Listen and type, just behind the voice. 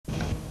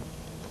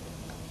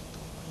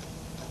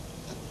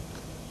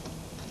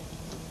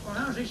Well,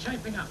 how's he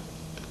shaping up?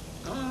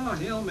 Oh,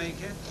 he'll make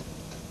it.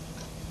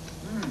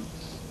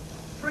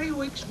 3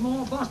 weeks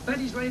more, boss. Bet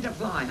he's ready to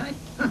fly, eh?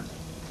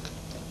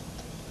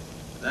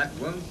 That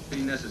won't be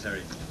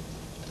necessary.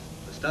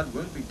 The stud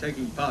won't be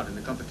taking part in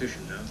the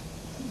competition now.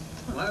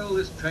 Why all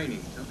this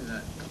training? Tell me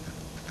that.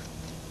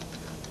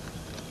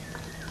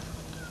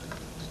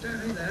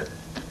 Steady there.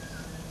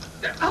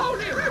 Hold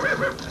him!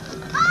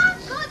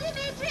 Uncle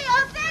Dimitri,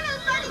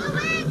 Othello's running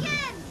away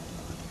again!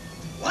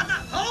 What the?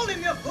 Hold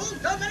him, you fool!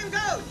 Don't let him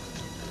go!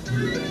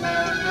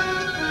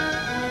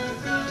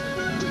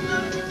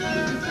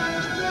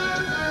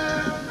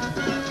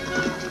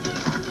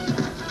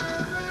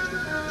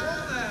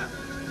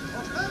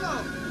 Othello!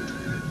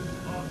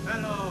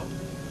 Othello!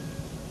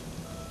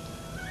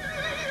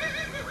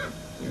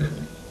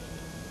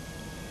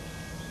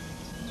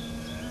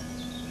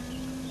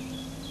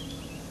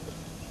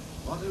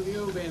 What have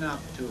you been up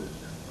to?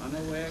 Run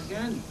away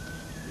again?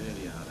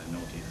 Really are a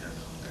naughty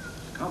fellow.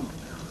 Come on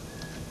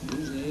now.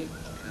 Easy.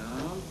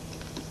 Calm.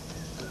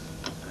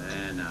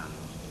 There now.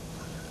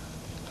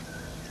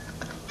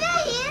 There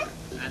he is!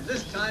 And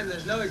this time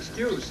there's no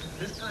excuse.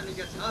 This time he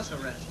gets house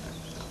arrest.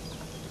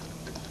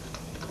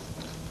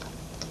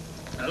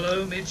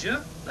 Hello,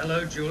 Mitya.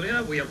 Hello,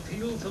 Julia. We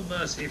appeal for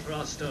mercy for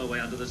our stowaway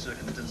under the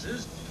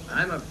circumstances.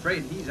 I'm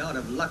afraid he's out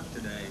of luck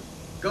today.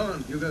 Go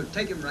on, Hugo.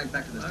 Take him right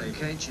back to the station.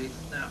 Okay, Chief.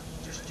 Now,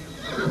 just you.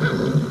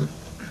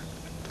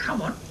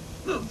 Come on,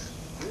 move.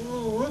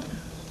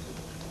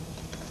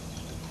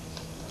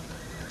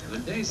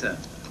 Good day, sir.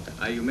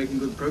 Are you making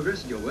good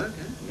progress at your work,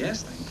 eh?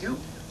 Yes, thank you.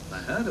 I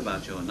heard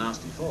about your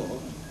nasty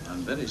fall.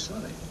 I'm very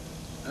sorry.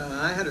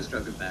 I had a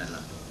stroke of bad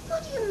luck.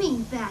 What do you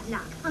mean, bad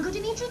luck? Uncle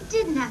Dimitri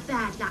didn't have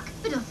bad luck,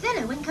 but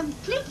Othello went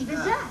completely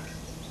berserk.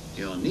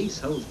 Your niece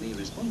holds me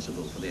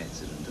responsible for the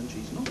accident, and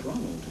she's not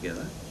wrong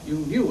altogether. You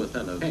knew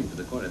Othello came to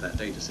the quarry that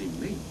day to see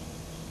me.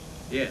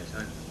 Yes,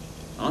 I know.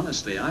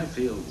 Honestly, I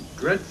feel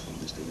dreadful,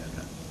 Mr.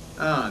 Yoka.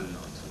 Ah,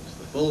 nonsense.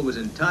 The fall was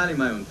entirely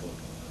my own fault.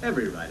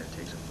 Every rider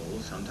takes a fall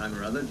sometime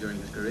or other during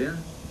his career.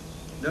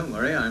 Don't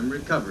worry, I'm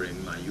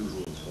recovering my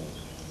usual form,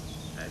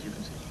 as you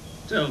can see.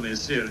 Tell me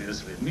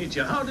seriously,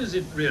 Mitya, how does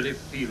it really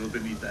feel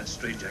beneath that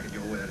straitjacket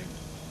you're wearing?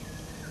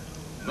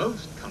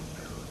 Most comfortable.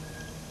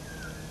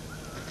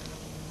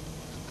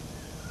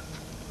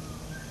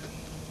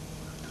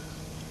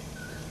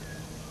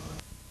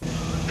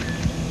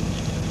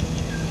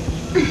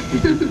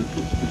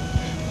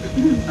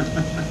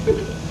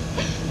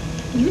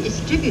 You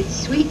distribute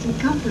sweets and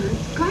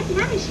compliments quite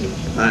lavishly.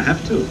 I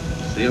have to.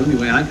 It's the only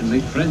way I can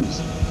make friends.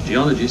 The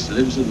geologist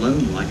lives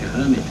alone like a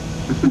hermit.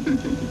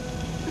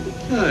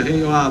 Oh, here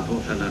you are,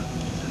 poor fellow.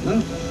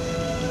 Hello?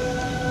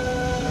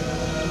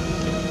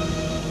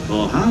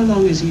 For how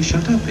long is he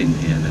shut up in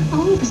here, then?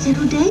 Oh, for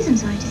several days, I'm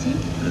sorry to say.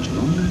 As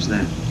long as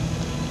that.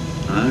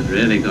 I've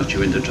really got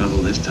you into trouble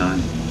this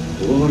time.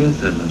 Poor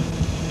Othello.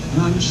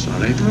 I'm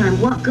sorry. Oh, and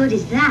what good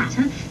is that,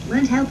 huh?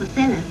 Won't help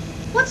Othello.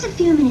 What's a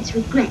few minutes'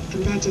 regret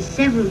compared to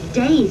several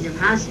days of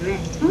house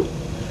arrest, huh?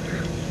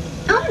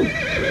 Oh,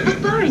 that's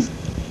Boris.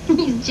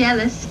 He's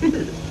jealous.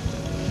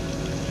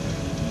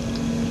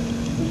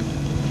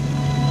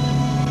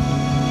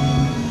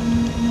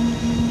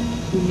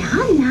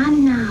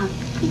 No.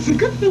 It's a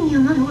good thing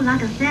you're not all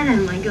like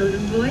Othello, my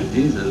golden boy.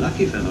 He's a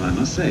lucky fellow, I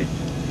must say.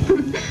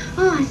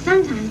 Oh, I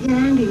sometimes get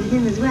angry with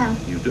him as well.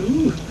 You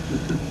do?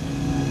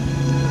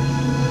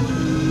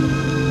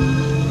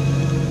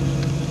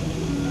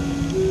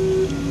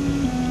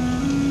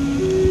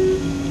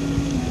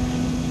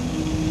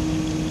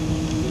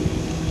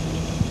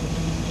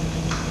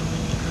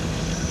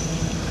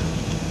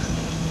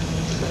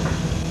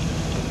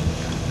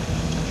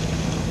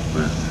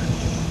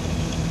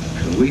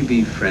 We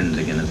be friends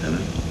again, Othello.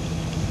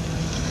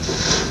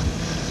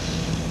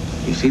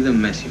 You see the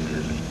mess you made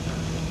of me?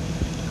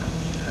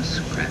 A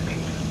scrapping.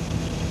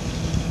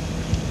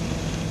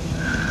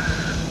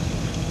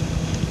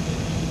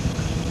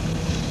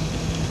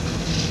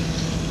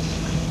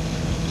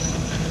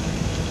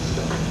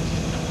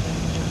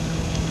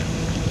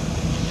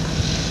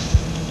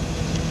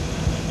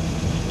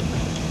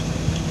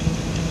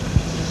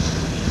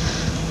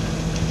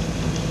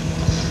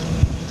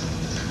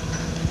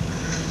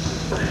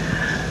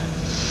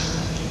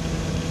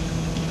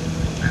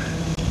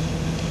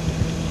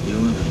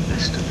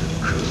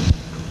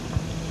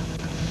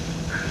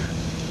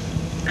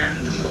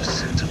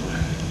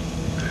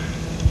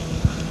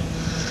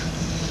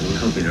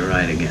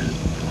 Again,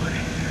 boy.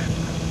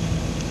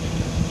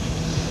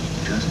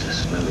 Just a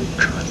slow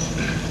trot.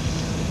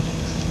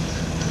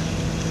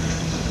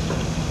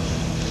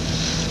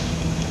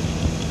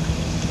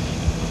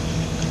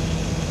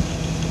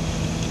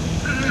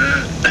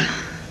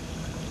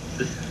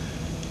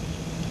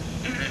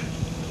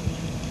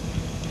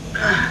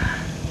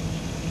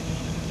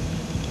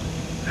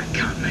 I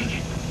can't make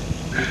it.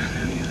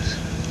 No use.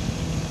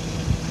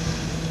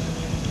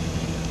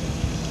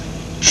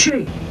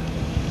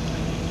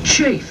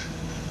 Chief!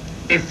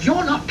 If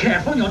you're not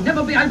careful, you'll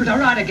never be able to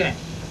ride again.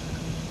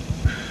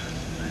 I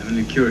haven't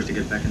the courage to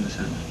get back in the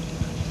saddle.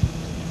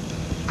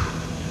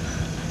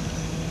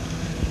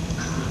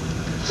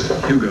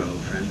 Hugo,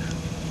 old friend.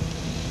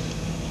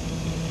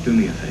 Do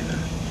me a favor.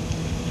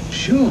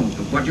 Sure,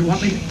 but what do you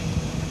want me to...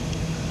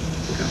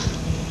 Come.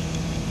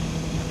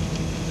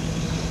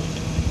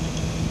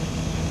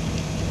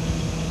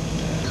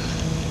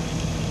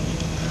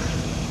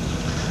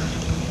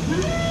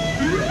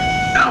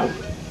 No!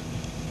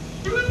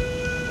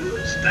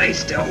 Stay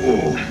still.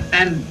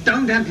 And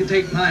don't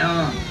amputate my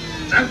arm.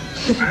 Don't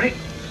worry.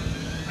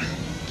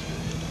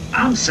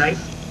 I'm safe.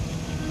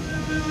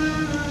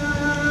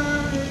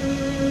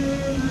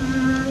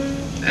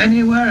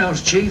 Anywhere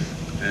else, Chief?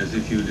 As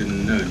if you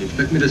didn't know. Do you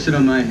expect me to sit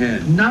on my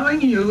head?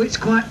 Knowing you, it's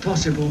quite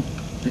possible.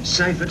 It's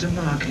safer to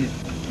mark it.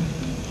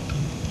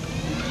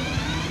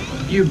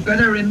 You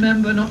better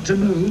remember not to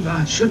move.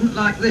 I shouldn't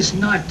like this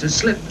knife to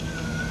slip.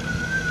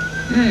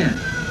 Yeah.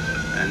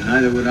 And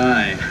neither would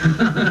I.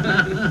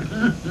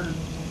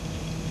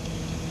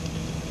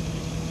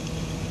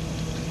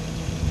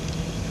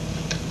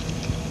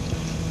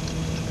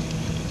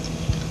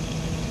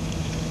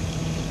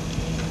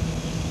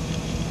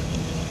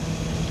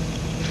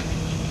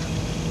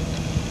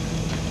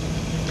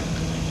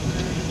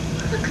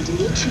 Look,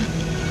 Dimitri.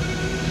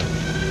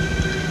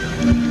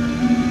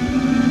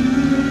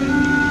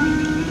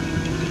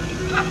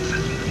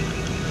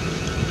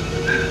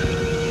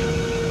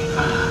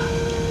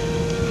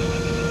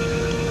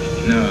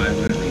 No, I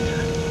wouldn't need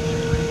that.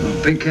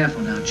 Well, be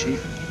careful now, Chief.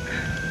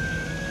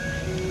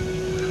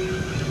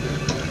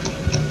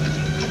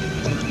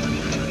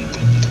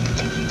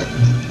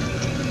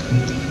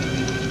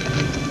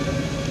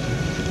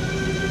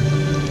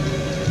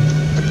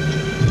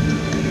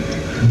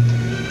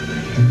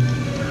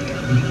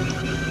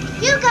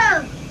 Hugo!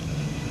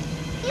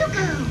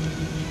 Hugo!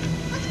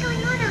 What's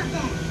going on out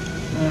there?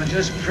 Oh, I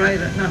just pray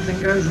that nothing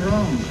goes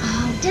wrong.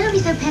 Oh, don't be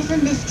so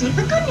pessimistic,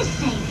 for goodness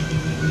sake.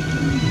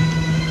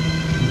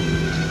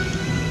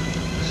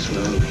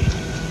 Slowly.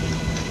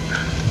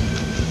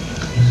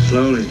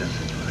 Slowly,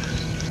 Dr.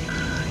 Torres.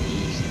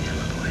 Easy now,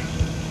 my boy.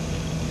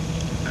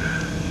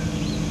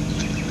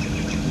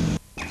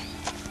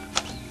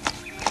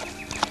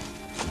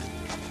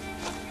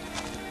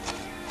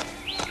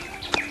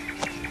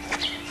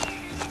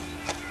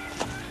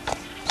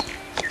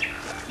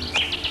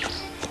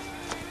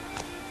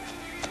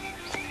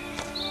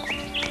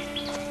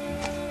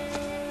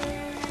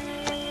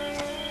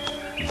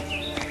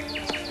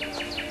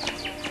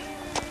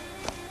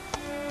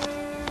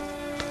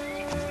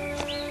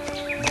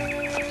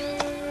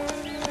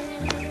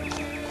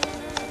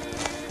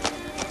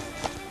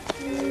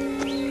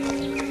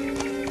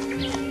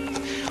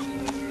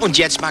 Und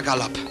jetzt mal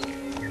Galopp.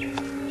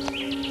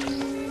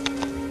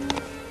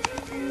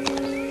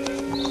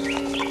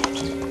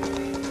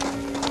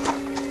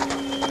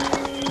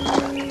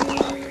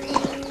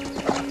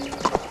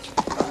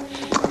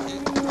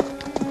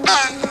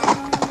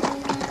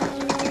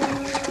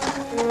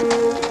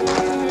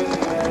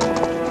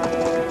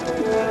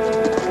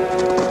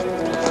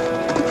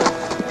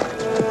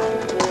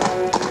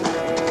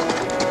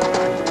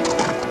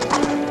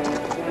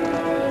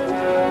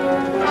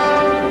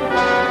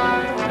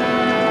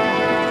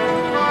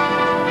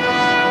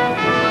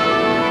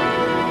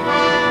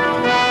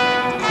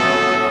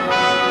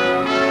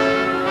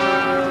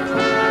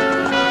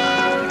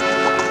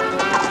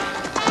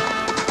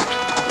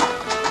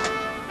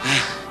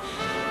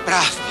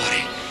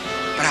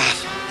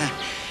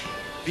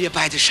 Wir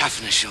beide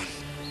schaffen es schon.